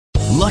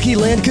Lucky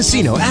Land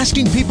Casino,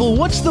 asking people,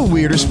 what's the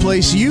weirdest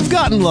place you've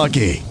gotten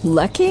lucky?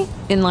 Lucky?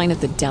 In line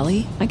at the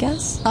deli, I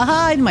guess?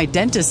 Aha, in my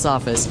dentist's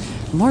office.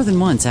 More than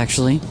once,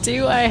 actually.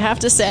 Do I have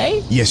to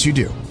say? Yes, you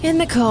do. In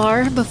the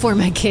car before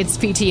my kids'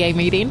 PTA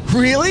meeting.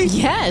 Really?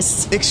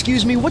 Yes.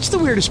 Excuse me, what's the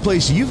weirdest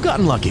place you've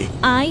gotten lucky?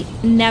 I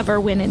never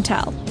win and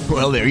tell.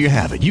 Well, there you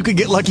have it. You can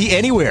get lucky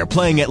anywhere,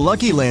 playing at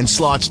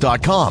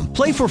LuckyLandSlots.com.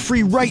 Play for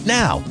free right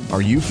now.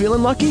 Are you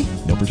feeling lucky?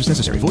 No purchase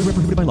necessary. Void where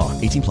prohibited by law.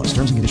 18 plus.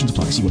 Terms and conditions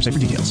apply. See website for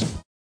details.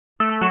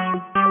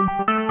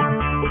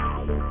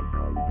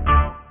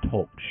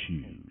 Talk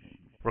shoes.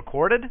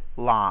 Recorded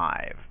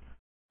live.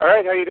 All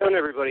right, how you doing,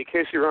 everybody?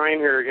 Casey Ryan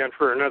here again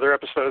for another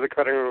episode of The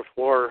Cutting Room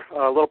Floor,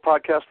 a little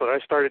podcast that I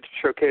started to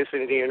showcase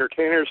indie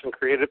entertainers and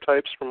creative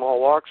types from all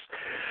walks.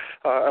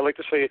 I like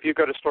to say if you've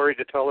got a story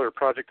to tell or a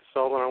project to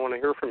sell, then I want to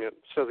hear from you.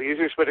 So the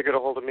easiest way to get a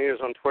hold of me is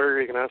on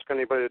Twitter. You can ask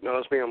anybody that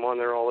knows me. I'm on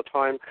there all the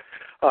time,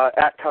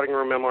 at Cutting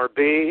Room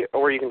MRB,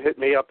 or you can hit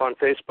me up on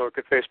Facebook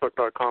at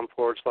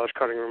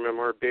facebook.com/Cutting Room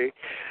MRB.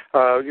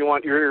 You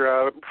want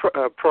your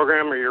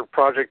program or your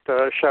project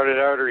shouted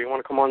out, or you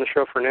want to come on the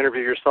show for an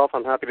interview yourself,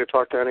 I'm happy to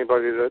talk to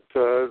anybody that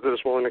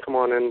is willing to come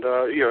on and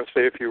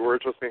say a few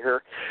words with me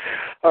here.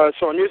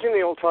 So I'm using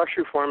the old talk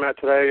show format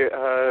today,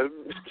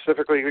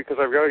 specifically because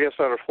I've got a guest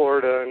out of Florida,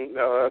 and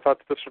I thought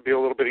that this would be a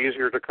little bit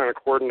easier to kind of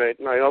coordinate.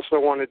 And I also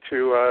wanted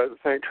to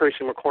thank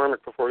Tracy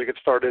McCormick before we get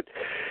started.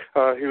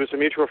 He was a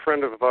mutual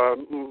friend of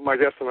my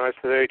guest and I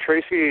today.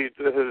 Tracy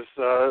has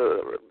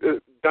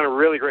done a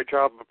really great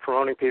job of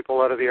promoting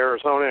people out of the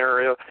Arizona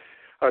area.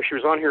 She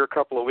was on here a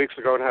couple of weeks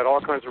ago and had all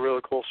kinds of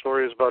really cool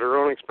stories about her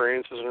own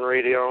experiences in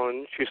radio,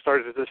 and she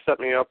started to set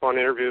me up on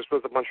interviews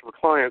with a bunch of her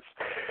clients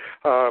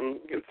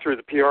through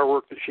the PR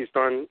work that she's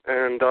done,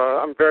 and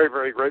I'm very,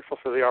 very grateful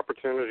for the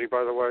opportunity,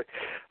 by the way.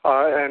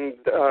 And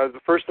the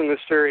first in this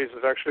series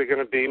is actually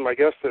going to be my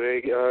guest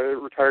today,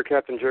 retired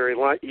Captain Jerry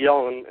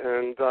Yellin,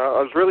 and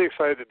I was really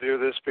excited to do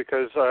this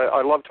because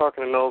I love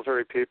talking to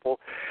military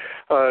people.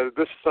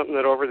 This is something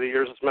that over the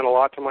years has meant a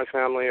lot to my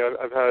family.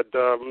 I've had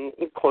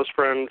close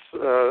friends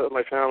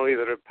my family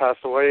that have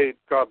passed away,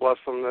 God bless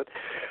them, that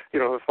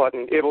have fought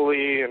in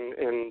Italy and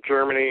in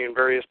Germany and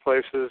various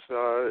places.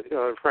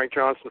 Frank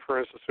Johnson, for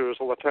instance, who was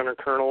a lieutenant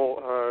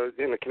colonel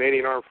in the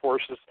Canadian Armed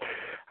Forces,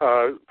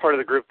 part of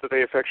the group that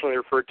they affectionately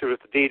referred to as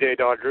the D-Day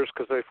Dodgers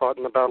because they fought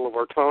in the Battle of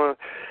Ortona.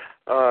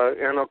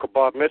 And Uncle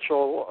Bob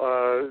Mitchell,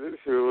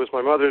 who was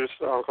my mother's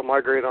uncle,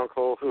 my great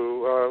uncle,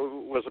 who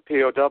was a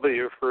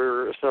POW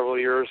for several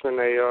years in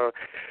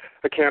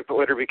a camp that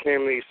later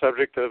became the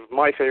subject of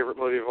my favorite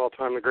movie of all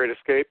time, The Great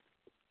Escape.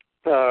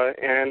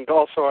 And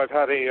also I've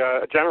had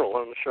a general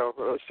on the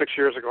show 6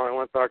 years ago. I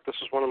went back. This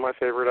is one of my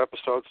favorite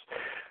episodes.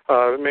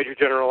 Major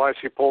General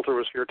I.C. Poulter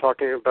was here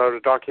talking about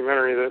a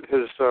documentary that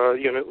his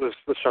unit was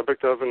the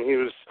subject of, and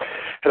he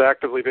had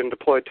actively been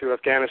deployed to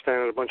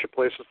Afghanistan and a bunch of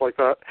places like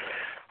that.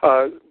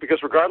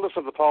 Because regardless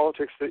of the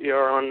politics that you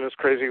are on in this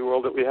crazy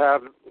world that we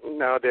have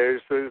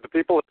nowadays, the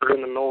people that are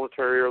in the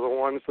military are the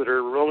ones that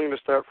are willing to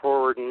step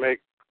forward and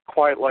make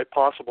quiet life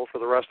possible for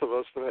the rest of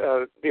us,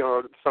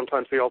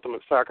 sometimes the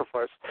ultimate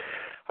sacrifice.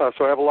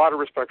 So I have a lot of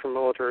respect for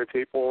military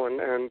people,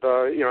 and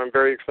I'm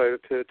very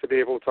excited to be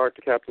able to talk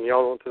to Captain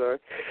Yellin today.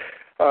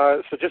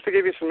 So just to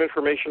give you some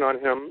information on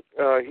him,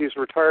 he's a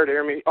retired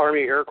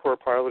Army Air Corps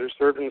pilot who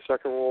served in the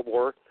Second World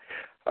War.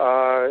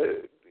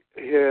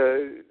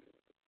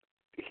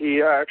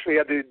 He actually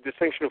had the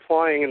distinction of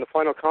flying in the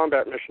final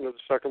combat mission of the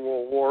Second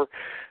World War,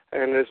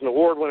 and is an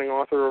award-winning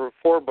author of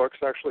 4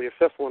 books, actually a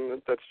 5th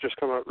one that's just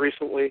come out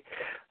recently.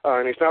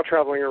 And he's now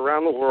traveling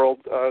around the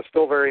world,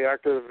 still very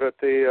active at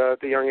the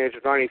young age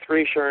of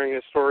 93, sharing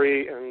his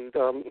story and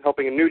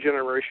helping a new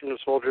generation of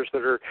soldiers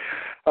that are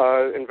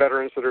and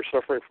veterans that are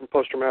suffering from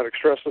post-traumatic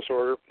stress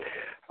disorder.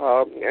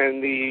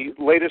 And the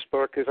latest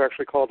book is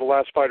actually called The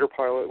Last Fighter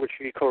Pilot, which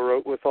he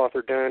co-wrote with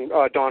author Don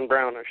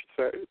Brown, I should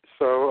say.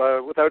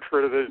 So without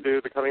further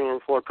ado, the Cutting Room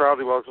Floor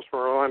proudly welcomes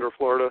from Orlando,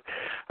 Florida,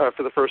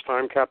 for the first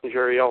time, Captain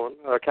Jerry Yellin.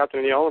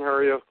 Captain Yellin, how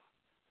are you?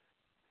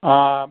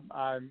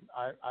 I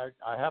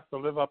have to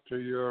live up to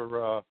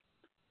your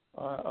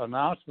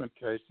announcement,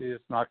 Casey.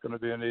 It's not going to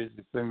be an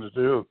easy thing to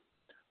do.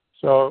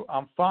 So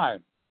I'm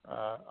fine.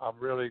 I'm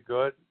really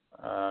good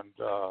and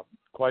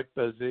quite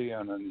busy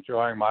and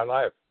enjoying my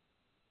life.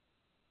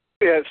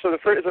 Yeah, so the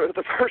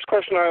first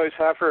question I always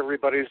have for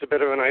everybody is a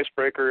bit of an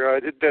icebreaker.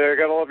 Did I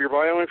get all of your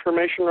bio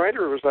information right,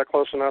 or was that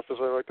close enough,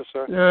 as I like to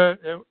say? Yeah,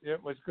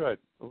 it was good.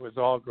 It was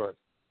all good.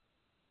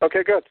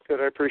 Okay, good.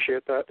 I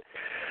appreciate that.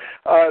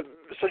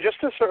 So just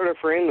to sort of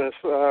frame this,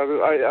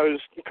 I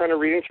was kind of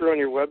reading through on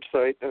your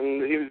website,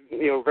 and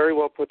very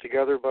well put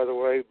together, by the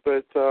way.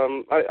 But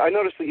I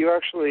noticed that you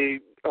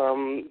actually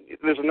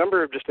there's a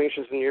number of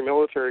distinctions in your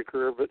military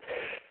career, but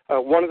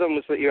one of them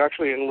was that you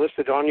actually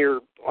enlisted on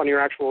your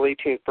actual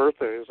 18th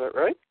birthday. Is that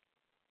right?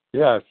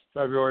 Yes,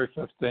 February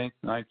 15th,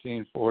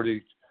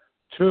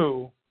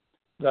 1942.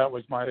 That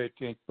was my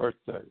 18th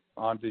birthday.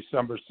 On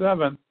December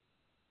 7th,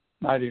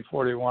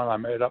 1941, I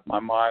made up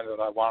my mind that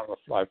I wanted to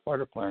fly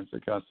fighter planes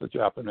against the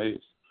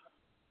Japanese,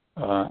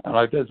 and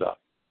I did that.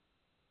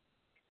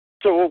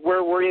 So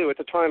where were you at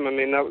the time? I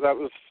mean, that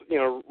was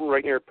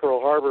right near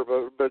Pearl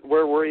Harbor, but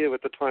where were you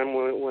at the time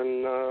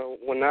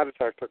when that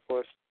attack took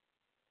place?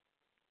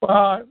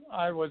 Well,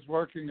 I was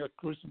working at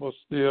Crucible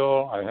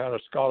Steel. I had a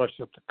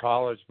scholarship to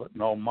college, but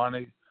no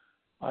money.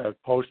 I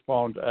had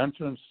postponed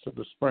entrance to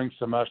the spring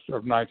semester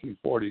of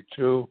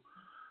 1942.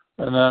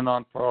 And then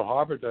on Pearl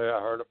Harbor Day, I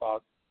heard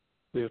about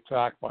the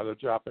attack by the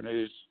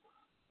Japanese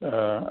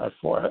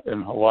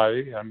in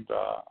Hawaii, and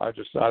I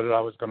decided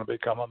I was going to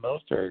become a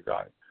military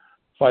guy,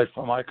 fight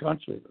for my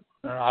country.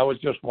 And I was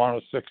just one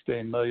of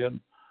 16 million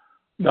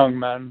young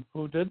men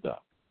who did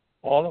that.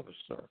 All of us,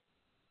 sir.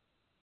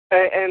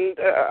 And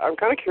I'm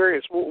kind of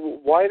curious,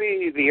 why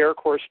the Air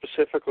Corps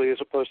specifically, as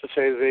opposed to,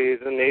 say, the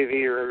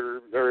Navy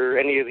or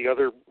any of the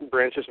other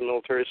branches of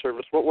military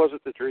service? What was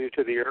it that drew you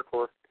to the Air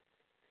Corps?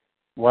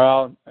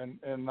 Well, in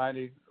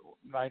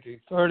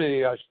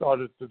 1930, I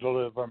started to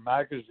deliver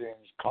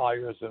magazines,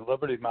 Collier's and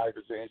Liberty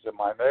magazines in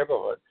my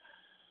neighborhood,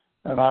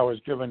 and I was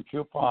given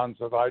coupons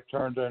that I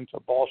turned into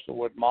balsa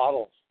wood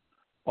models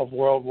of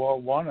World War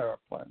I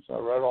airplanes. I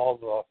read all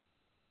the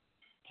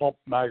pulp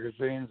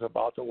magazines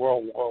about the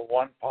World War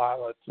I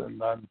pilots, and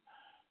then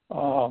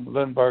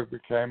Lindbergh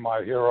became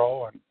my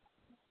hero, and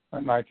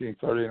in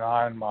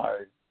 1939,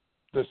 my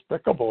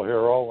despicable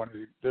hero when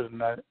he did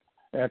an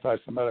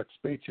anti-Semitic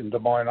speech in Des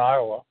Moines,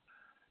 Iowa.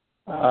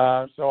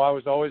 So I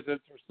was always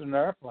interested in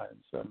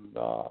airplanes, and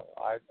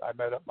I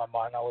made up my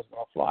mind I was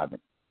going to fly them.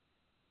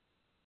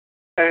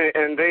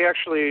 And they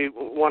actually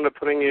wound up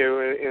putting you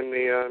in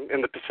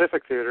the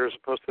Pacific theater as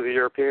opposed to the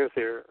European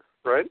theater,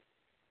 right?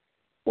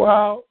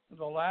 Well,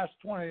 the last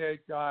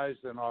 28 guys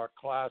in our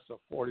class of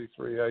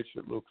 43H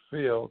at Luke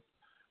Field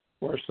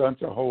were sent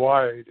to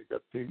Hawaii to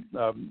get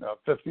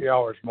 50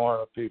 hours more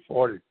on a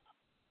P-40.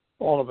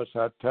 All of us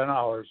had 10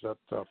 hours at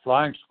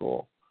flying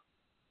school,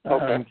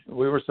 and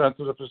we were sent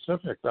to the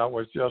Pacific. That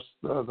was just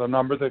the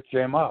number that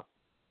came up.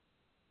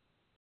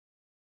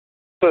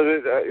 So,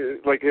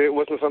 it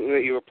wasn't something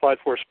that you applied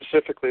for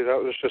specifically. That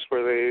was just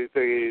where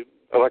they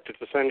elected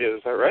to send you.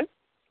 Is that right?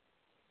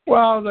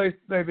 Well,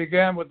 they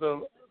began with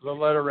the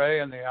letter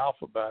A in the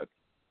alphabet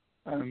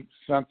and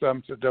sent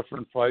them to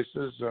different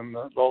places. And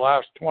the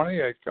last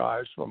 28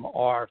 guys from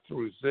R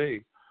through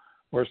Z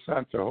were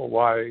sent to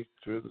Hawaii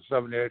to the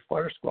 78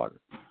 Fighter Squadron.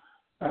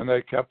 And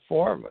they kept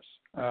 4 of us.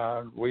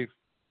 And we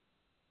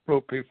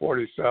flew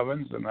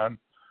P-47s and then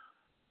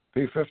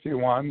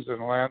P-51s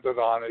and landed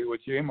on Iwo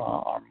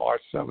Jima on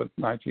March 7th,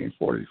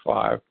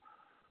 1945,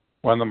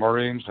 when the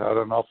Marines had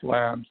enough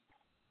land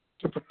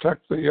to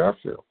protect the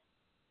airfield.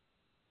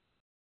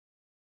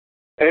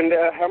 And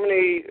how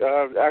many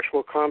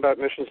actual combat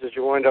missions did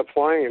you wind up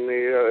flying in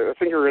I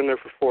think you were in there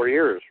for 4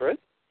 years, right?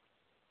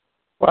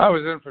 Well, I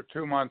was in for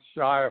 2 months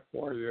shy of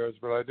 4 years,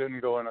 but I didn't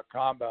go into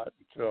combat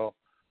until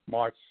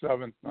March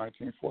 7th,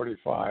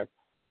 1945.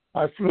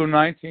 I flew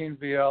 19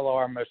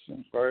 VLR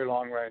missions, very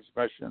long-range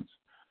missions,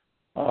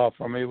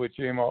 from Iwo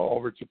Jima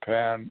over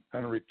Japan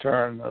and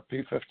returned a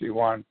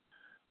P-51.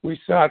 We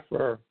sat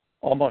for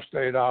almost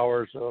 8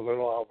 hours, or a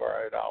little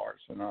over 8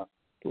 hours, and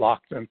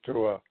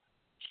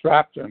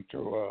strapped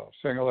into a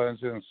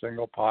single-engine,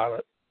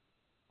 single-pilot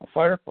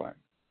fighter plane.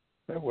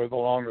 They were the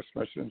longest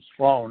missions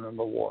flown in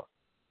the war.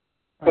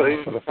 So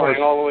you were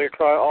flying all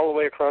the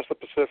way across the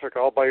Pacific,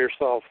 all by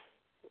yourself.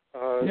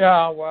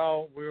 Yeah,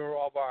 well, we were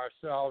all by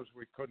ourselves.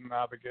 We couldn't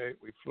navigate.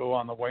 We flew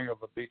on the wing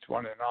of a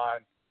B-29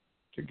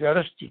 to get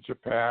us to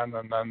Japan,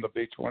 and then the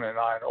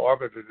B-29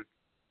 orbited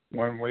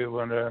when we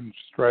went in,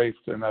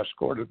 strafed and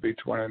escorted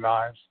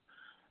B-29s,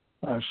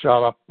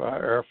 shot up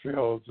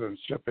airfields and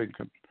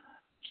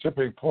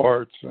shipping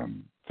ports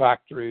and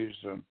factories,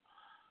 and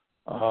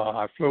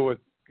I flew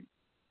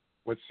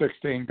with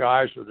 16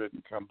 guys who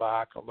didn't come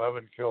back,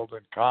 11 killed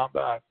in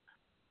combat,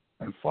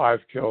 and 5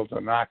 killed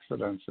in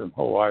accidents in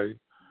Hawaii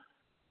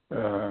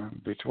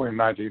between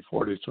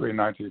 1943 and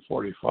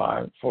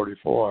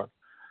 1944.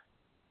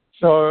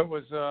 So it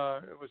was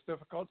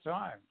difficult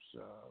times.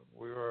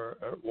 We were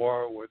at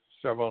war with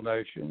several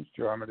nations,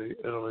 Germany,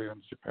 Italy,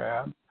 and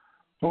Japan,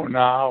 who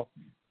now,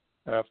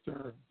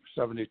 after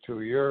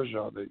 72 years,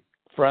 are the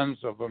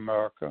friends of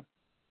America.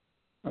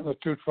 And the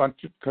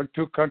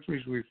two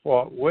countries we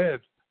fought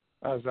with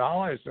as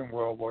allies in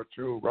World War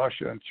II,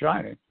 Russia and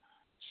China,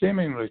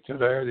 seemingly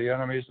today are the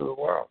enemies of the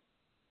world.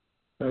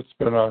 It's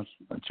been a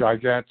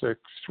gigantic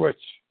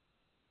switch.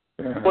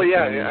 Well,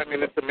 yeah. I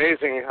mean, it's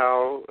amazing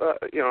how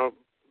the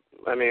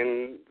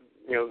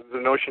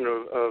notion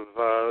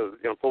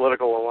of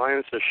political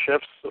alliances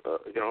shifts,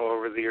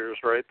 over the years,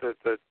 right?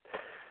 That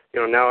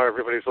now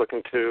everybody's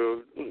looking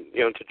to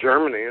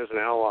Germany as an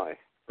ally,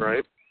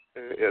 right?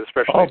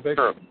 Especially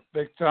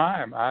big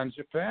time, and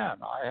Japan.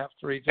 I have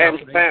 3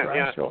 Japanese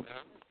grandchildren.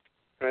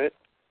 Yeah. Right.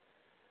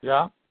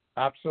 Yeah,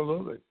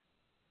 absolutely.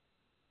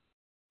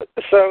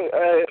 So,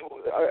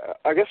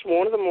 I guess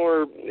one of the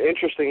more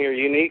interesting or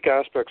unique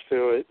aspects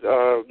to it,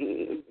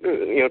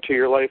 to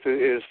your life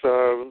is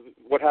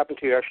what happened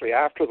to you actually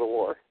after the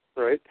war,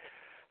 right?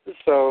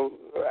 So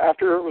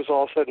after it was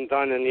all said and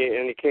done, and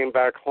you came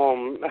back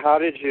home, how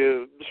did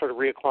you sort of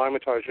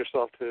reacclimatize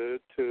yourself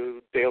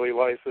to daily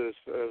life as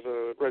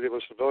a regular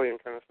civilian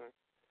kind of thing?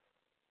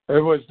 It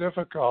was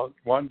difficult.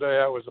 One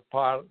day I was a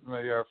pilot in the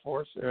Air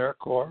Force, Air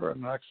Corps,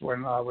 and the next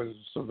one I was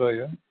a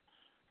civilian.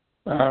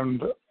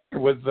 And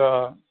with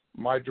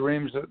my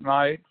dreams at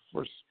night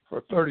for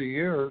 30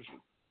 years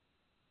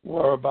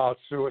were about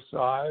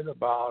suicide,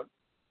 about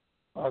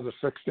the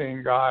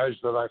 16 guys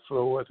that I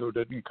flew with who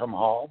didn't come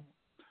home.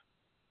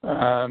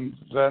 And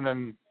then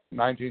in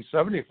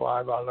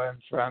 1975, I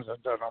learned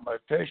transcendental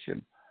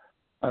meditation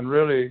and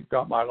really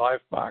got my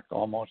life back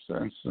almost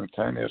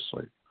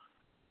instantaneously.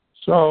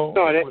 So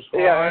no, it was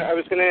hard. yeah, I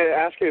was going to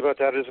ask you about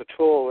that as a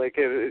tool. Like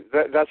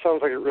that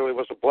sounds like it really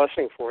was a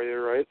blessing for you,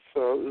 right?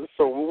 So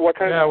what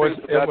kind of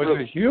things it was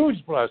a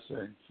huge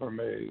blessing for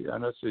me,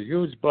 and it's a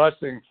huge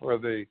blessing for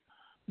the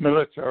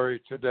military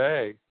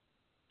today.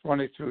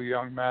 22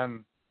 young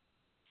men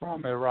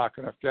from Iraq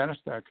and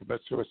Afghanistan commit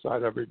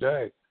suicide every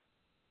day.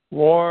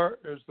 War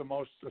is the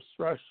most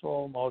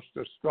stressful, most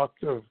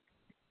destructive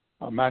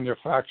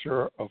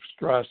manufacturer of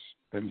stress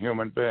in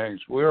human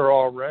beings. We were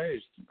all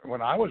raised,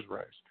 when I was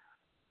raised,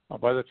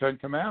 by the Ten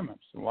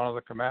Commandments. And one of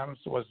the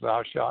commandments was,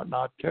 thou shalt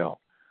not kill.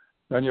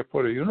 Then you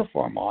put a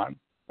uniform on,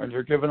 and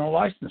you're given a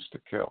license to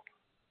kill.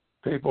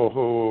 People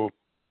who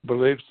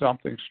believe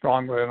something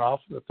strongly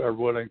enough that they're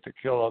willing to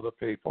kill other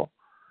people.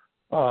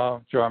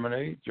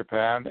 Germany,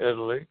 Japan,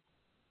 Italy,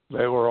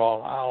 they were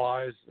all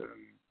allies,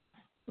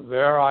 and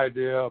their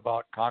idea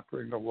about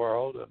conquering the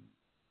world and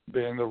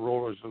being the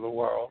rulers of the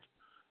world,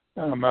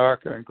 and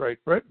America and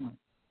Great Britain,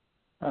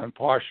 and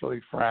partially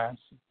France,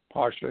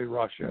 partially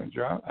Russia and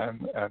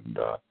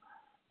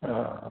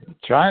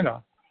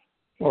China,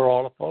 were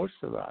all opposed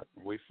to that.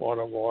 We fought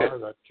a war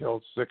that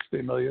killed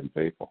 60 million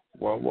people,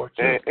 World War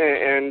II.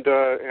 And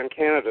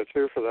Canada,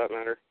 too, for that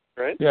matter,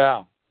 right?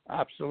 Yeah,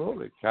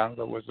 absolutely.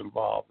 Canada was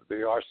involved. The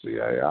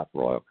RCAF,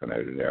 Royal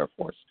Canadian Air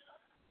Force,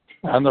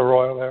 and the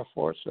Royal Air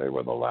Force, they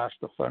were the last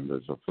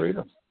defenders of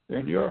freedom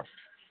in Europe.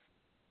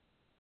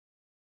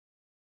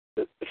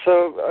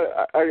 So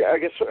I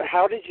guess,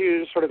 how did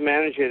you sort of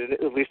manage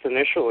it, at least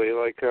initially?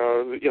 Like,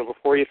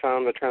 before you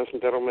found the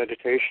transcendental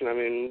meditation, I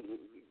mean,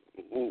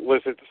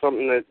 was it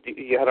something that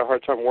you had a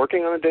hard time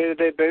working on a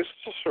day-to-day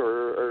basis,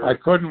 or? I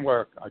couldn't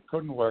work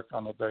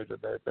on a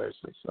day-to-day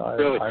basis.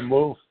 Really?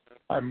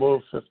 I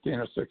moved 15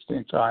 or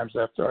 16 times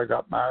after I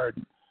got married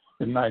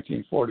in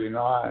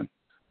 1949.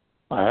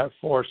 I had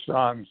 4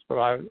 sons, but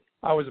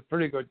I was a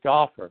pretty good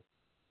golfer,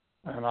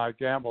 and I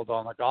gambled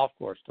on the golf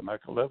course to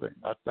make a living.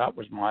 That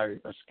was my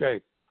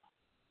escape,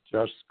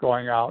 just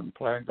going out and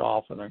playing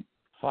golf in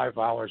 5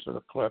 hours at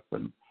a clip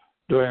and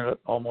doing it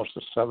almost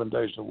 7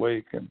 days a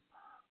week and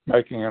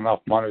making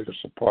enough money to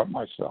support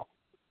myself.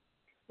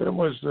 It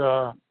was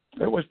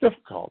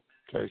difficult,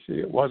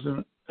 Casey. It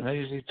wasn't an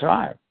easy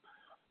time.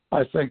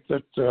 I think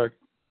that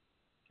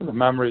the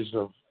memories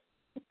of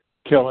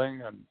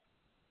killing and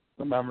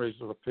the memories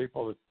of the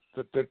people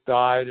that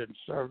died in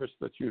service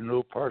that you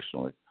knew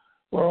personally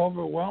were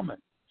overwhelming,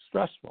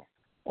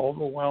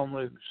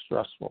 overwhelmingly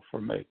stressful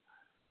for me.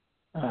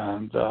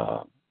 And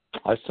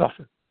I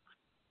suffered.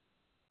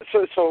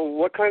 So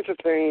what kinds of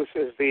things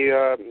has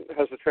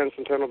the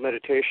transcendental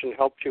meditation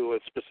helped you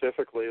with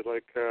specifically?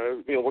 Like,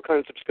 what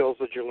kinds of skills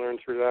did you learn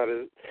through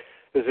that?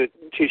 Is it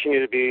teaching you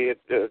to be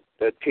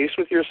at peace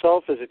with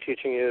yourself? Is it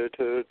teaching you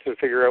to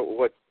figure out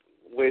what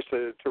ways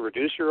to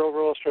reduce your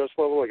overall stress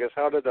level? I guess,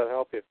 how did that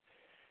help you?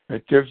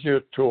 It gives you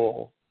a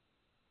tool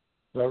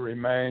that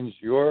remains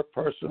your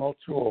personal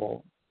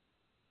tool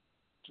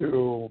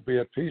to be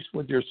at peace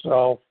with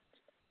yourself,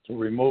 to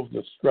remove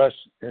the stress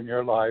in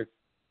your life,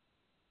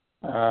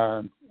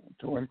 and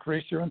to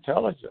increase your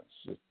intelligence.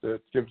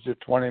 It gives you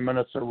 20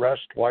 minutes of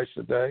rest twice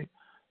a day,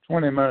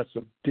 20 minutes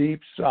of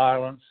deep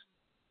silence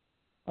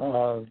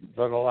that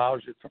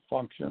allows you to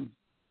function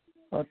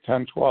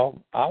 10,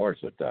 12 hours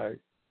a day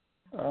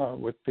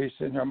with peace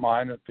in your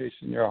mind and peace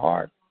in your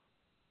heart.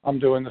 I'm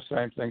doing the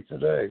same thing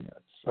today.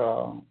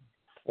 It's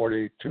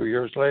 42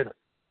 years later.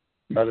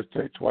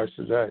 Meditate twice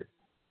a day,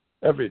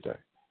 every day.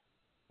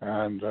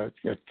 And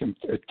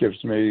it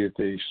gives me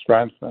the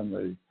strength and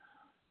the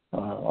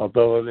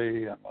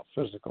ability and the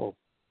physical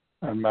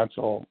and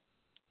mental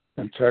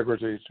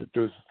integrity to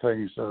do the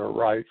things that are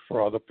right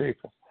for other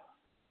people.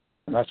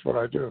 And that's what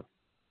I do.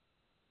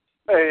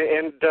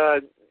 And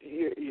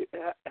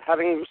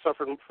having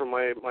suffered from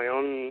my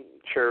own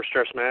share of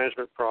stress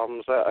management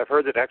problems, I've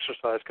heard that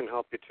exercise can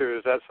help you too.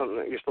 Is that something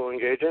that you still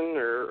engage in,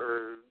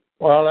 or?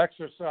 Well,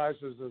 exercise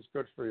is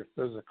good for you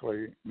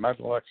physically.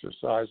 Mental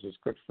exercise is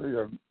good for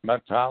your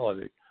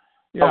mentality.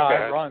 Yeah,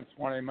 okay. I run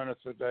 20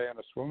 minutes a day in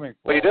a swimming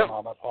pool when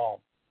I'm at home.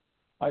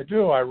 I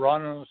do. I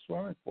run in a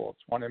swimming pool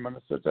 20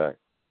 minutes a day.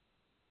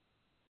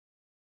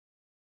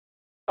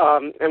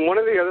 And one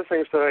of the other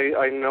things that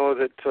I know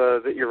that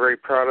you're very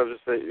proud of is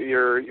that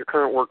your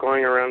current work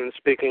going around and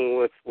speaking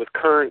with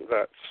current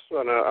vets.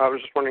 And I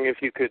was just wondering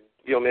if you could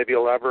maybe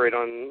elaborate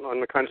on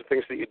the kinds of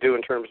things that you do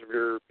in terms of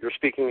your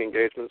speaking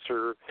engagements,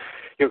 or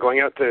going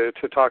out to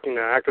talking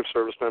to active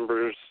service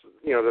members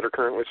that are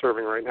currently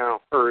serving right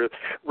now, or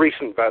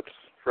recent vets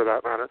for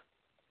that matter.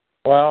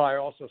 Well, I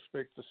also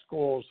speak to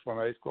schools from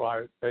eighth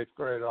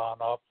grade on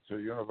up to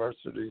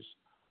universities.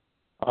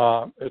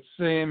 It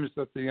seems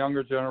that the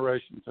younger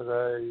generation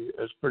today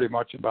is pretty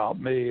much about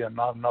me and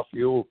not enough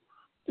you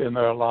in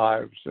their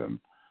lives. And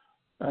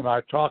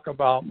I talk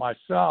about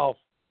myself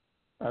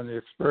and the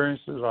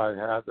experiences I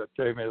had that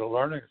gave me the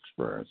learning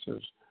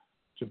experiences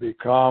to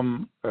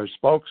become a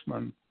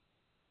spokesman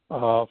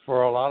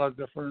for a lot of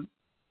different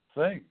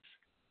things.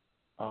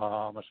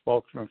 I'm a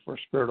spokesman for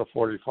Spirit of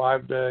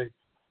 45 Day,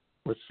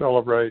 which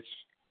celebrates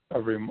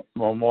every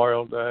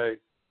Memorial Day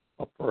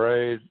a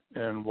parade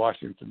in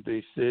Washington,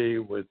 D.C.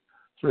 with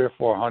 300 or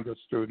 400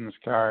 students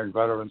carrying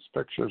veterans'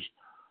 pictures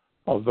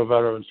of the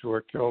veterans who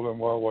were killed in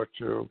World War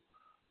II.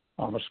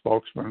 I'm a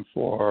spokesman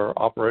for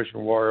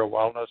Operation Warrior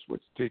Wellness,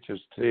 which teaches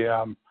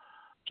TM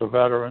to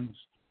veterans.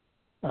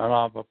 And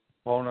I'm a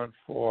proponent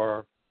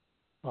for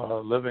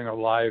living a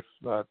life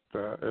that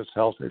is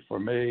healthy for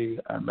me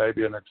and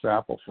maybe an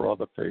example for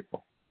other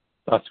people.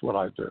 That's what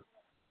I do.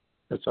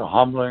 It's a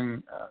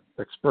humbling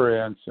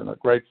experience and a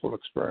grateful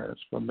experience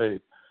for me.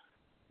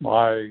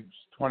 My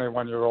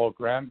 21-year-old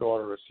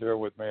granddaughter is here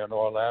with me in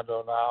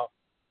Orlando now.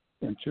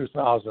 In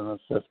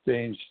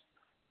 2015,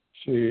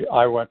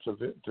 I went to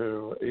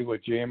Iwo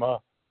Jima,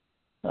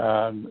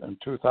 and in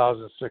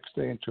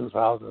 2016,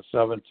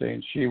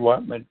 2017, she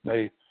went with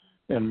me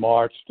in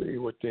March to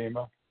Iwo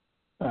Jima,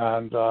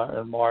 and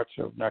in March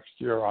of next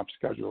year, I'm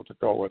scheduled to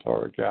go with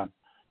her again.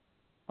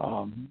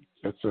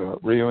 It's a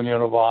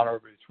reunion of honor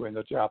between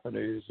the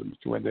Japanese and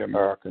between the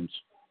Americans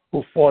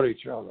who fought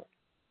each other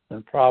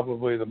in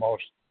probably the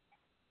most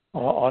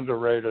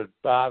underrated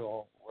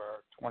battle,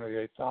 where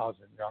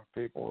 28,000 young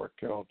people were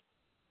killed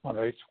on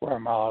 8 square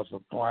miles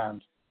of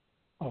land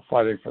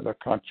fighting for their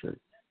country.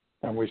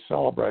 And we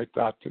celebrate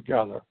that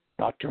together.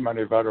 Not too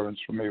many veterans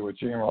from Iwo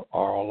Jima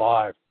are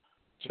alive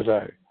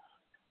today.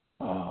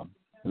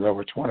 There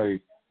were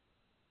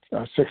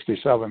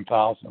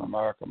 67,000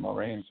 American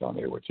Marines on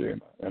Iwo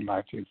Jima in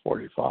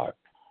 1945.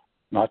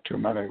 Not too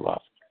many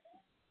left.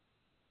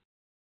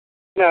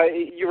 Now,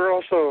 you were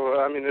also,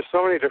 there's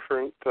so many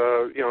different,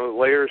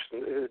 layers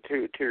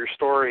to your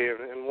story,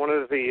 and one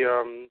of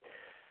the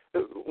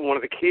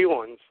key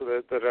ones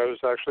that I was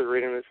actually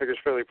reading that figures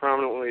fairly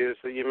prominently is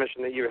that you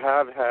mentioned that you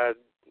have had,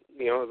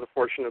 the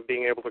fortune of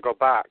being able to go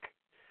back.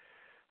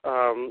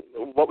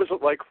 What was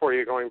it like for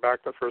you going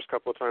back the first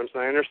couple of times?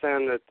 And I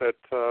understand that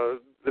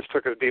this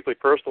took a deeply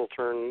personal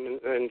turn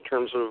in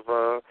terms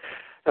of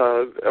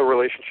a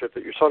relationship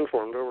that your son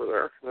formed over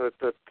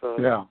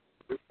there.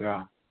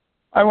 Yeah.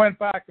 I went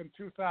back in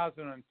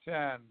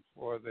 2010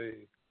 for the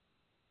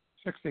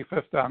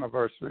 65th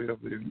anniversary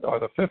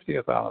the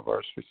 50th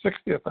anniversary,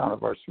 60th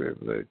anniversary of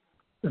the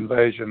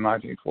invasion in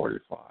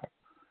 1945.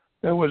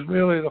 It was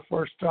really the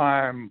first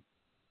time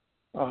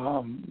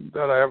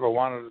that I ever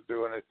wanted to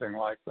do anything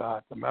like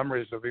that. The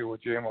memories of Iwo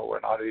Jima were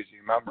not easy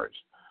memories.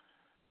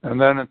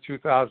 And then in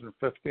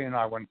 2015,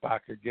 I went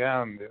back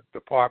again. The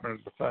Department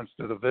of Defense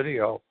did a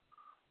video,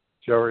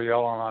 Jerry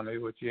Yellin on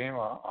Iwo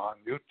Jima on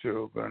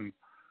YouTube, and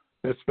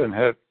it's been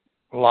hit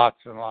lots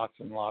and lots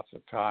and lots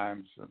of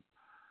times. And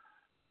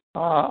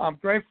I'm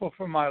grateful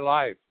for my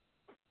life,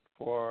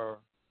 for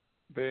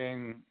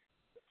being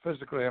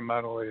physically and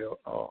mentally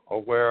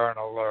aware and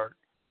alert,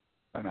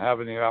 and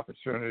having the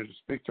opportunity to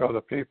speak to other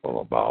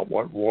people about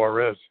what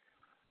war is.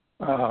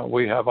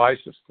 We have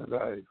ISIS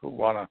today who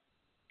want to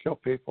kill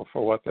people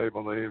for what they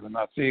believe, and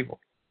that's evil.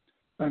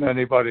 And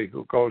anybody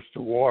who goes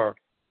to war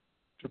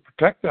to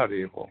protect that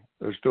evil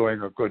is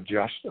doing a good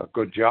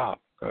job,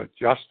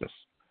 justice.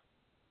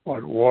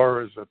 But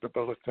war is a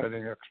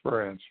debilitating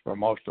experience for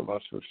most of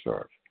us who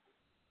serve.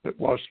 It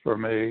was for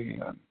me,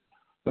 and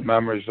the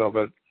memories of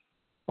it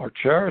are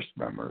cherished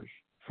memories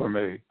for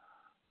me,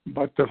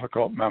 but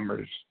difficult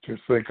memories to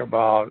think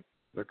about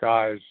the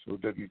guys who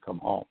didn't come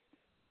home.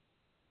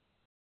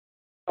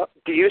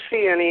 Do you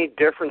see any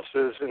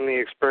differences in the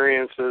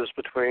experiences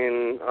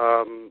between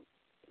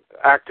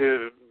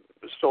active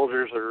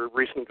soldiers or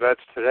recent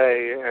vets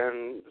today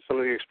and some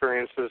of the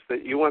experiences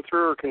that you went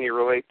through, or can you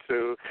relate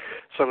to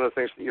some of the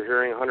things that you're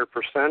hearing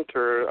 100%,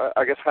 or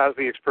I guess has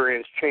the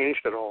experience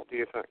changed at all, do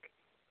you think?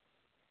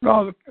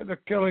 No, the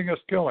killing is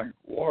killing.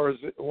 War is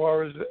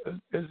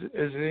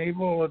an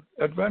evil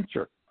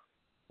adventure.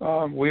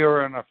 We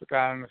were in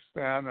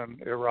Afghanistan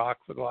and Iraq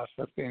for the last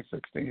 15,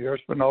 16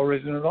 years for no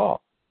reason at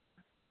all.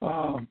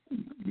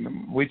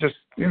 We just,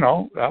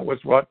 that was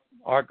what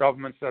our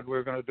government said we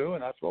were going to do,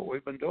 and that's what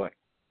we've been doing.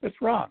 It's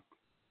wrong.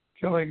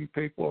 Killing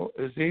people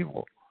is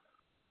evil.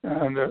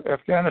 And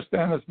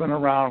Afghanistan has been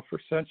around for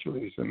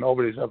centuries, and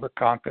nobody's ever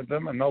conquered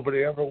them, and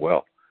nobody ever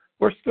will.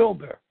 We're still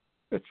there.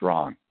 It's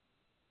wrong.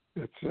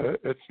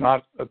 It's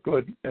not a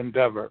good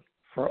endeavor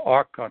for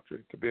our country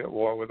to be at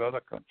war with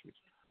other countries.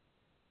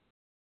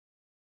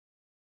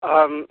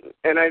 And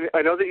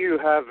I know that you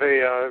have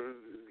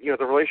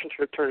the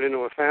relationship turned into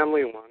a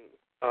family one.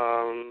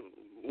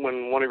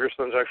 when one of your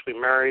sons actually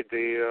married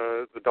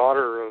the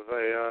daughter of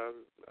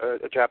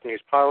a Japanese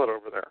pilot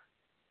over there.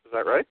 Is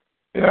that right?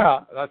 Yeah,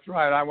 that's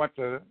right. I went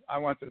to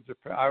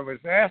Japan. I was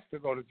asked to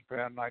go to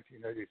Japan in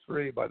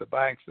 1983 by the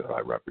banks that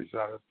I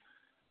represented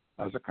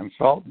as a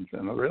consultant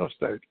in the real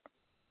estate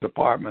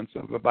departments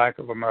of the Bank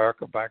of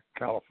America, Bank of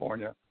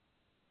California,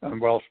 and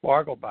Wells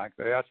Fargo Bank.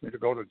 They asked me to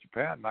go to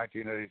Japan in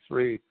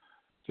 1983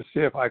 to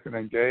see if I could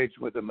engage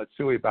with the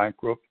Mitsui Bank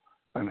Group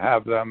and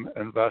have them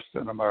invest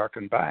in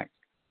American banks.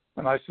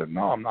 And I said,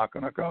 no, I'm not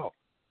going to go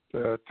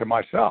to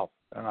myself.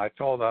 And I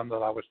told them that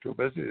I was too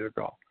busy to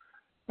go.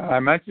 And I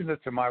mentioned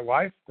it to my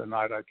wife the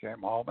night I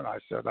came home, and I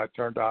said I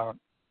turned down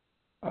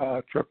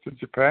a trip to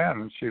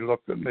Japan. And she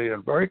looked at me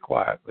and very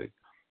quietly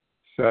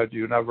said,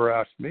 you never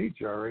asked me,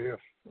 Jerry,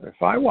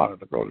 if I wanted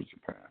to go to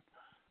Japan.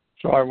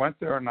 So I went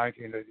there in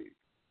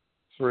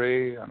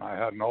 1983, and I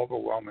had an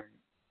overwhelming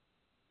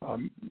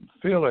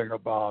feeling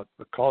about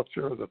the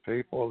culture, the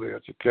people, the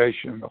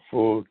education, the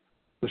food,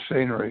 the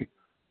scenery.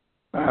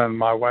 And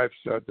my wife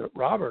said that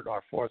Robert,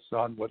 our fourth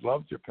son, would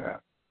love Japan.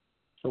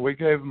 So we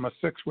gave him a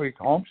 6-week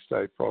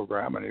homestay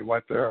program, and he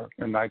went there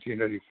in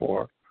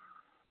 1984,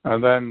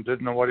 and then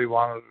didn't know what he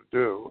wanted to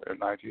do in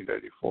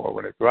 1984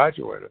 when he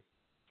graduated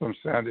from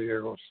San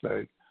Diego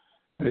State.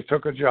 And he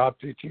took a job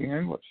teaching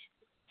English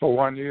for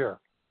 1 year.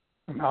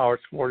 And now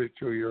it's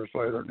 42 years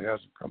later, and he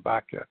hasn't come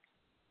back yet.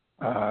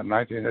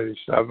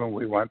 1987,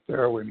 we went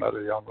there. We met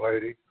a young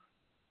lady,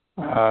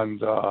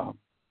 and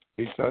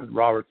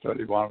Robert said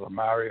he wanted to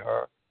marry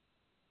her.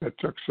 It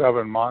took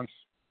 7 months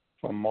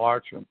from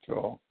March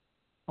until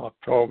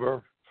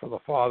October for the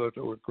father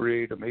to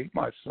agree to meet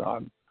my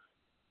son.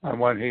 And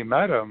when he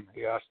met him,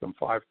 he asked him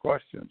 5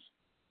 questions.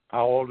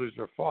 How old is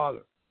your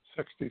father?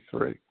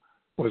 63.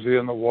 Was he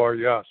in the war?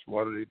 Yes.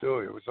 What did he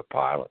do? He was a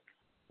pilot.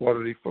 What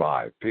did he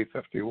fly?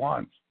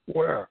 P-51s.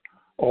 Where?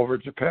 Over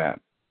Japan.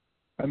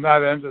 And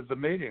that ended the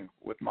meeting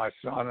with my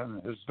son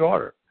and his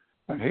daughter.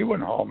 And he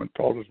went home and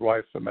told his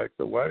wife to make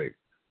the wedding.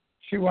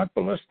 She went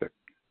ballistic.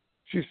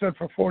 She said,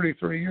 for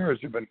 43 years,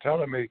 you've been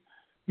telling me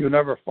you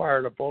never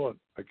fired a bullet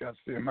against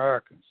the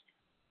Americans.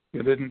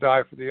 You didn't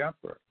die for the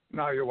emperor.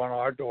 Now you want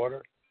our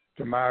daughter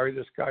to marry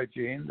this guy,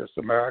 Gene, this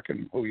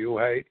American who you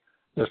hate,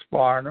 this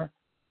foreigner.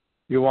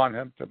 You want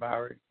him to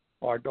marry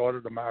our daughter,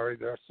 to marry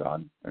their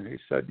son? And he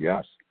said,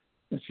 yes.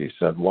 And she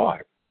said,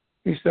 why?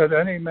 He said,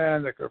 any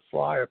man that could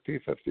fly a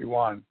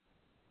P-51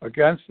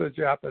 against the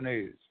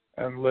Japanese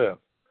and live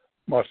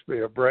must be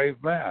a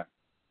brave man.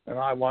 And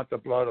I want the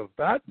blood of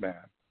that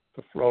man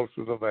to flow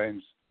through the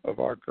veins of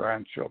our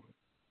grandchildren.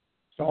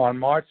 So on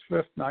March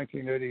 5th,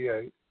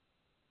 1988,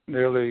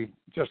 nearly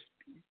just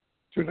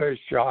 2 days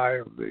shy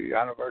of the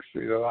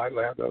anniversary that I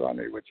landed on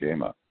Iwo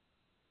Jima,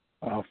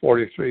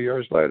 43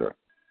 years later,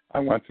 I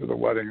went to the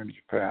wedding in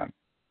Japan,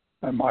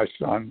 and my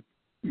son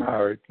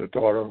married the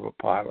daughter of a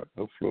pilot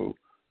who flew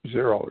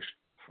Zeros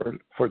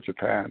for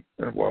Japan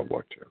in World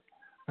War II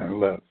and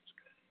lived.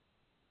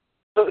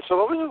 So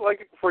what was it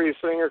like for you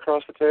sitting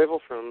across the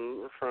table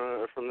from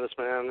this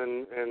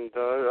man? And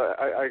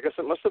I guess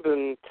it must have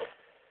been,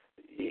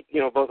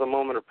 both a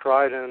moment of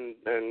pride and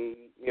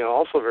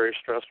also very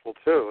stressful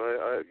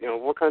too.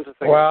 What kinds of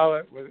things? Well,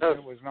 it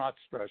was not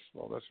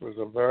stressful. This was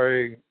a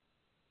very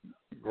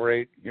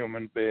great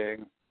human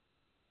being,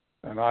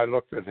 and I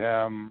looked at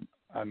him,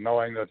 and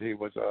knowing that he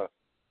was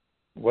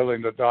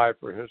willing to die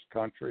for his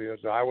country as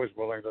I was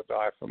willing to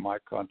die for my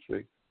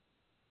country.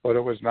 But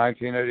it was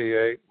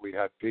 1988. We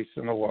had peace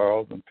in the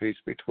world and peace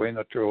between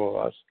the two of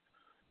us.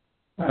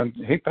 And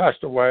he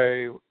passed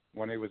away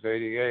when he was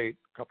 88,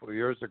 a couple of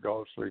years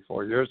ago,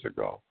 3-4 years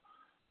ago.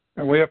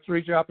 And we have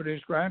 3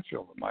 Japanese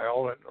grandchildren.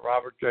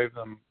 Robert gave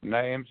them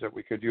names that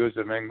we could use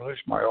in English.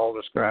 My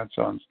oldest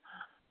grandson's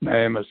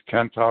name is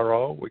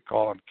Kentaro. We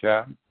call him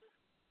Ken.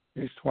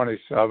 He's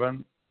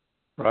 27,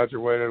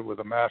 graduated with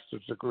a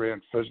master's degree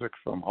in physics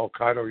from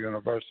Hokkaido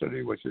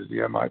University, which is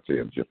the MIT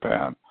of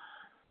Japan.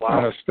 Wow.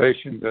 And is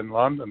stationed in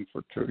London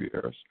for 2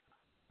 years.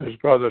 His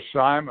brother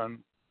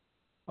Simon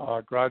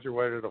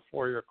graduated a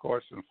 4-year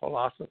course in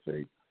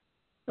philosophy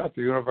at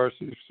the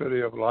University of City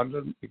of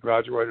London. He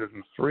graduated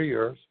in 3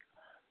 years,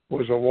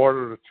 was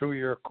awarded a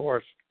 2-year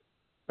course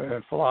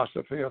in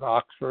philosophy at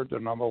Oxford, the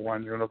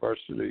 #1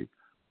 university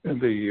in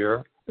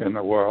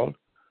the world.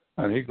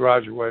 And he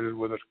graduated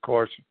with a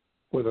course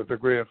with a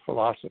degree in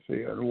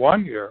philosophy in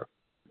 1 year,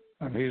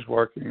 and he's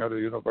working at a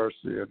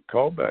university in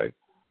Kobe.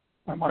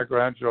 And my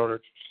granddaughter,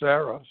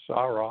 Sarah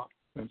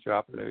in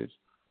Japanese,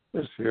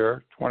 is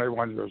here,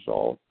 21 years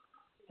old,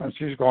 and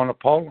she's going to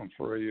Poland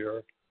for a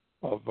year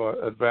of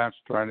advanced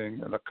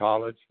training in a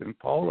college in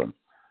Poland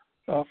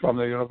from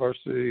the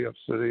University of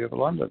City of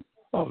London,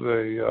 of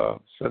the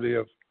City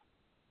of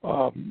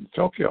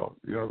Tokyo,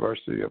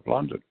 University of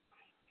London.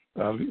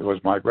 It was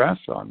my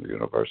grandson, the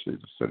University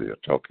of the City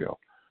of Tokyo,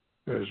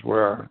 is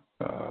where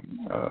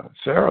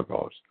Sarah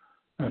goes.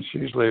 And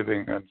she's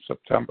leaving in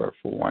September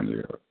for 1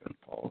 year in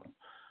Poland.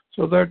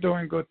 So they're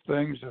doing good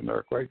things, and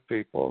they're great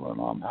people,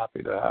 and I'm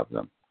happy to have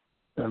them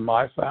in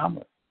my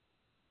family.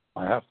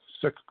 I have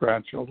 6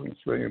 grandchildren,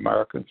 3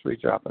 American, 3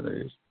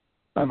 Japanese,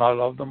 and I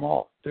love them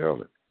all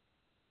dearly.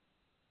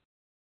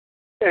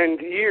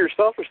 And you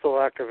yourself are still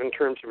active in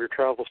terms of your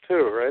travels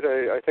too, right?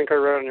 I think I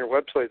read on your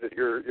website that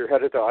you're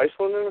headed to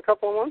Iceland in a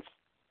couple of months.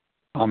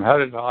 I'm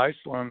headed to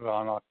Iceland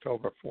on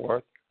October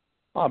 4th.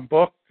 I'm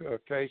booked,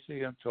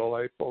 Casey, until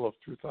April of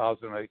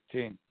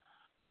 2018.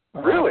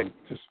 Really?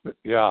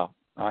 Yeah,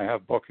 I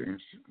have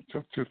bookings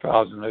to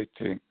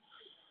 2018.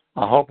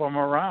 I hope I'm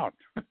around.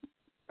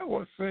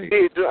 We'll see.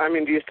 Do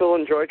you still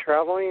enjoy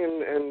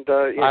traveling? And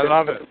I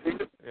love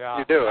it. Yeah,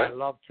 you do. I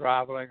love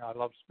traveling. I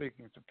love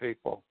speaking to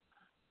people,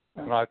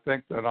 and I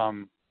think that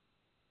I'm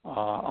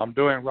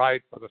doing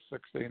right for the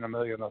 16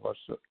 million of us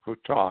who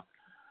talk.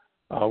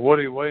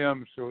 Woody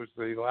Williams, who is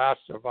the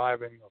last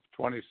surviving of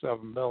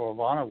 27 Medal of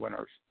Honor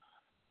winners,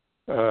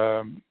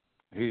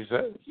 he's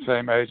the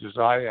same age as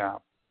I am,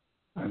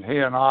 and he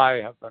and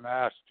I have been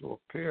asked to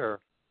appear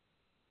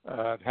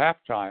at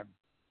halftime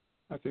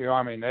at the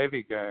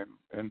Army-Navy game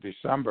in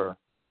December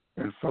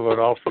in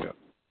Philadelphia.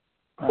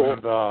 Cool.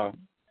 And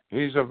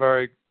he's a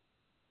very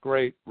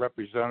great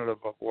representative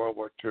of World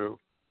War II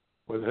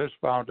with his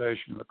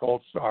foundation, the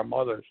Gold Star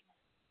Mothers,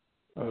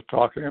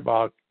 talking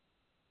about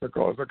the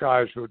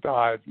guys who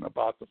died and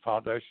about the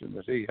foundation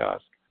that he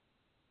has.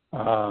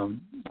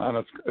 And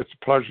it's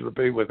a pleasure to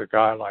be with a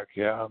guy like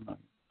him and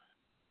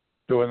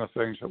doing the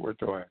things that we're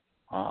doing.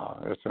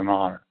 It's an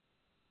honor.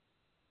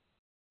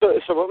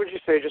 So what would you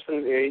say,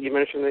 you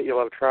mentioned that you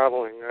love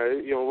traveling.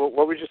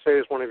 What would you say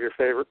is one of your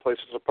favorite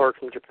places apart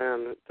from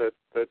Japan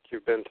that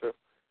you've been to?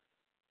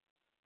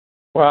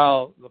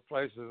 Well, the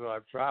places that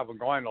I've traveled,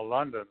 going to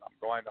London, I'm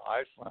going to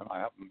Iceland. I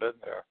haven't been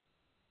there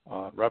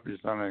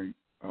representing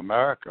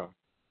America,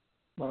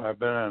 but I've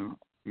been in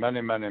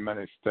many, many,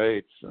 many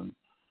states. And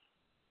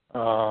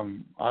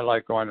I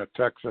like going to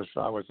Texas.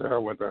 I was there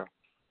with the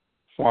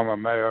former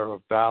mayor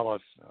of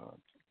Dallas,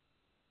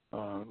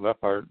 Tom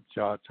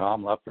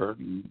Leppard,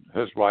 and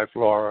his wife,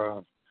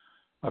 Laura.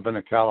 I've been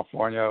to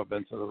California. I've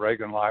been to the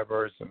Reagan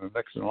libraries and the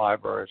Nixon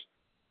libraries.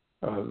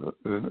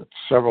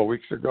 Several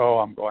weeks ago,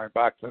 I'm going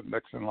back to the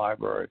Nixon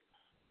Library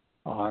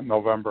on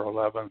November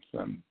 11th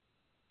and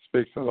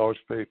speak to those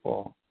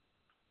people.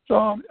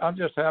 So I'm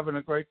just having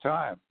a great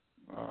time.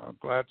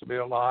 Glad to be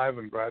alive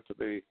and glad to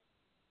be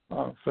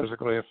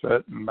physically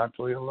fit and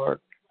mentally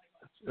alert.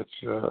 And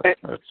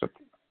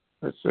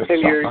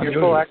you're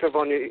still active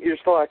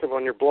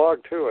on your blog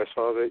too. I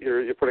saw that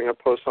you're putting up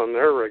posts on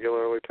there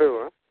regularly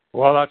too, huh?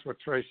 Well, that's what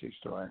Tracy's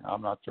doing.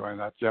 I'm not doing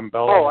that. Jim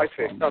Bell. Oh, I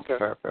see.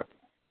 Okay.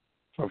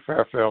 From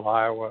Fairfield,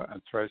 Iowa,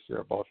 and Tracy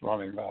are both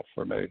running that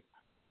for me.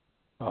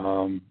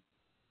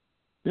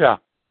 Yeah,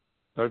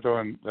 they're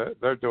doing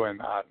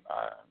that.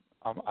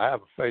 I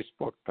have a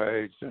Facebook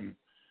page, and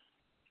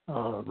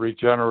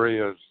Regenery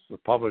is the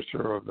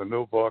publisher of the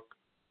new book,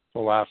 The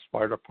Last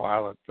Fighter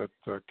Pilot, that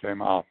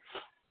came out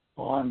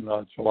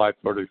on July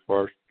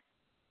 31st.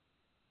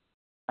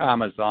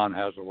 Amazon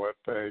has a web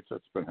page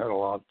that's been hit a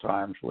lot of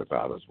times with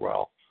that as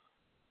well.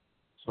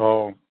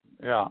 So,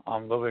 yeah,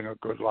 I'm living a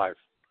good life.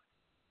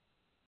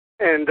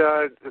 And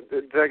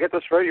did I get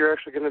this right? You're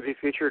actually going to be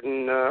featured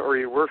or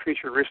you were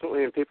featured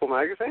recently in People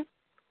magazine?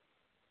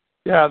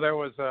 Yeah, there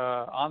was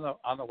on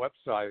the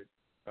website.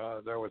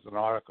 There was an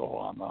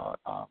article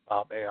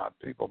about me on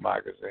People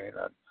magazine,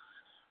 and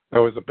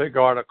there was a big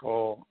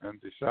article in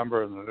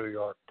December in the New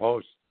York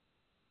Post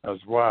as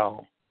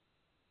well.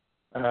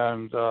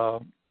 And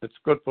it's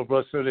good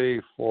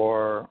publicity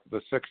for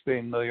the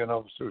 16 million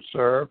of us who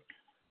served,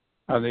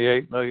 and the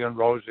 8 million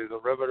Rosie the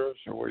Riveters,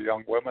 who were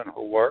young women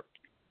who worked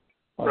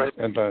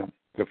in the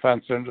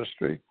defense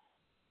industry.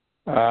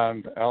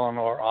 And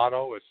Eleanor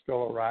Otto is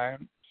still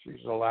around.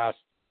 She's the last,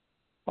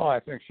 I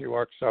think she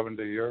worked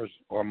 70 years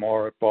or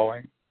more at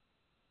Boeing.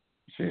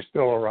 She's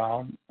still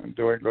around and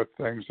doing good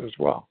things as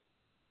well.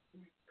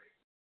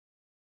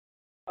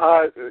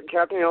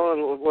 Captain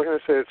Yellin, what can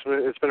I say?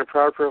 It's been a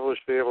proud privilege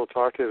to be able to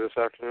talk to you this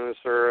afternoon,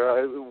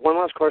 sir. One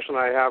last question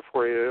I have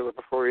for you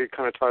before we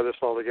kind of tie this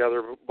all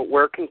together, but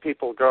where can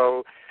people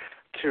go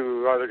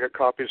to either get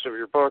copies of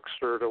your books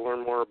or to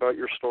learn more about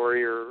your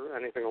story or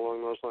anything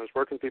along those lines?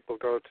 Where can people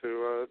go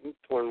to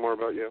learn more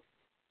about you?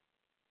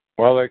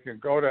 Well, they can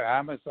go to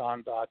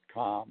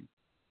Amazon.com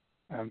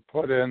and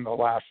put in The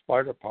Last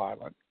Fighter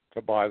Pilot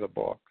to buy the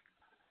book.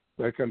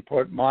 They can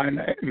put my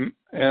name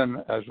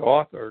in as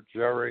author,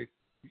 Jerry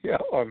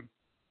Yellin,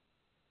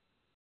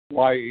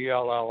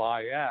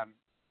 Yellin,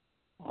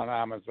 on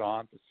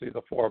Amazon to see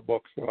the 4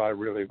 books that I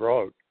really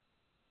wrote.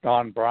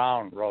 Don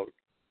Brown wrote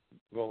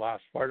The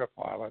Last Fighter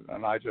Pilot,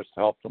 and I just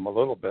helped him a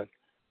little bit.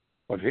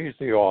 But he's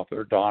the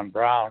author, Don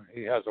Brown.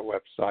 He has a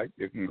website.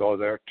 You can go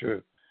there,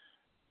 too.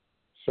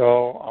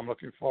 So I'm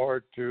looking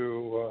forward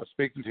to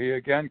speaking to you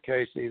again,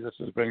 Casey. This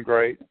has been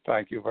great.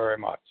 Thank you very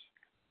much.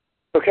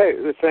 Okay,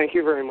 thank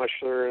you very much,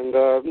 sir.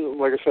 And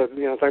like I said,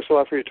 thanks a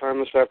lot for your time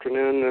this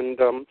afternoon.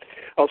 And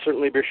I'll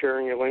certainly be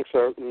sharing your links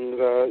out. And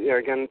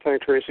again,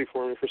 thank Tracy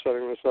for me for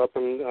setting this up.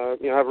 And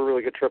have a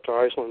really good trip to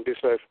Iceland. Be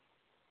safe.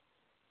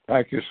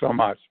 Thank you so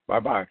much.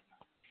 Bye-bye.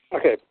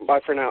 Okay, bye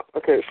for now.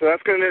 Okay, so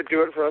that's going to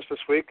do it for us this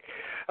week.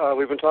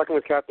 We've been talking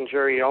with Captain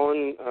Jerry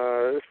Yellin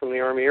from the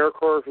Army Air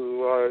Corps,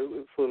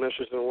 who flew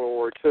missions in World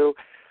War II.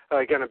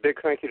 Again, a big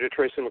thank you to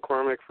Tracy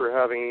McCormick for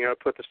having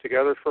put this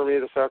together for me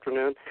this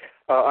afternoon.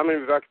 I'm going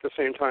to be back at the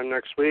same time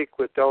next week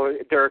with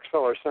Derek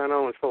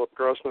Salarsano and Philip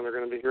Grossman. Are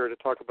going to be here to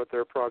talk about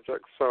their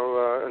project.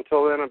 So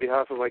until then, on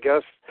behalf of my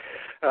guest,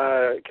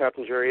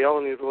 Captain Jerry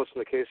Yellin, you've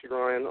listened to Casey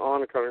Ryan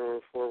on the cutting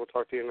room floor. We'll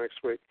talk to you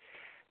next week.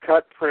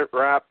 Cut, print,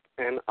 wrap,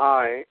 and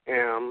I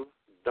am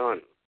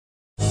done.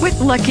 With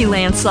Lucky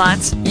Land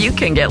Slots, you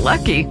can get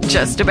lucky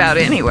just about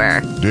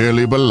anywhere.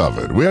 Dearly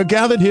beloved, we are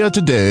gathered here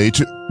today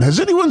to...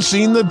 Has anyone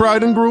seen the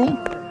bride and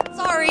groom?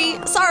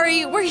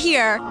 Sorry, we're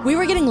here. We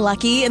were getting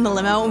lucky in the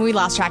limo and we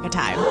lost track of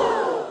time.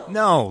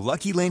 No,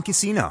 Lucky Land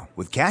Casino,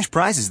 with cash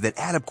prizes that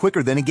add up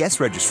quicker than a guest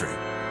registry.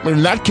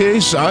 In that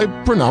case, I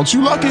pronounce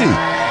you lucky.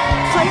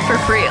 Play for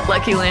free at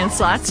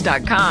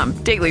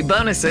LuckyLandSlots.com. Daily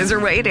bonuses are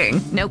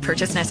waiting. No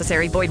purchase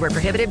necessary. Void where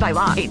prohibited by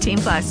law.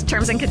 18+.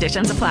 Terms and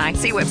conditions apply.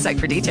 See website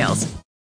for details.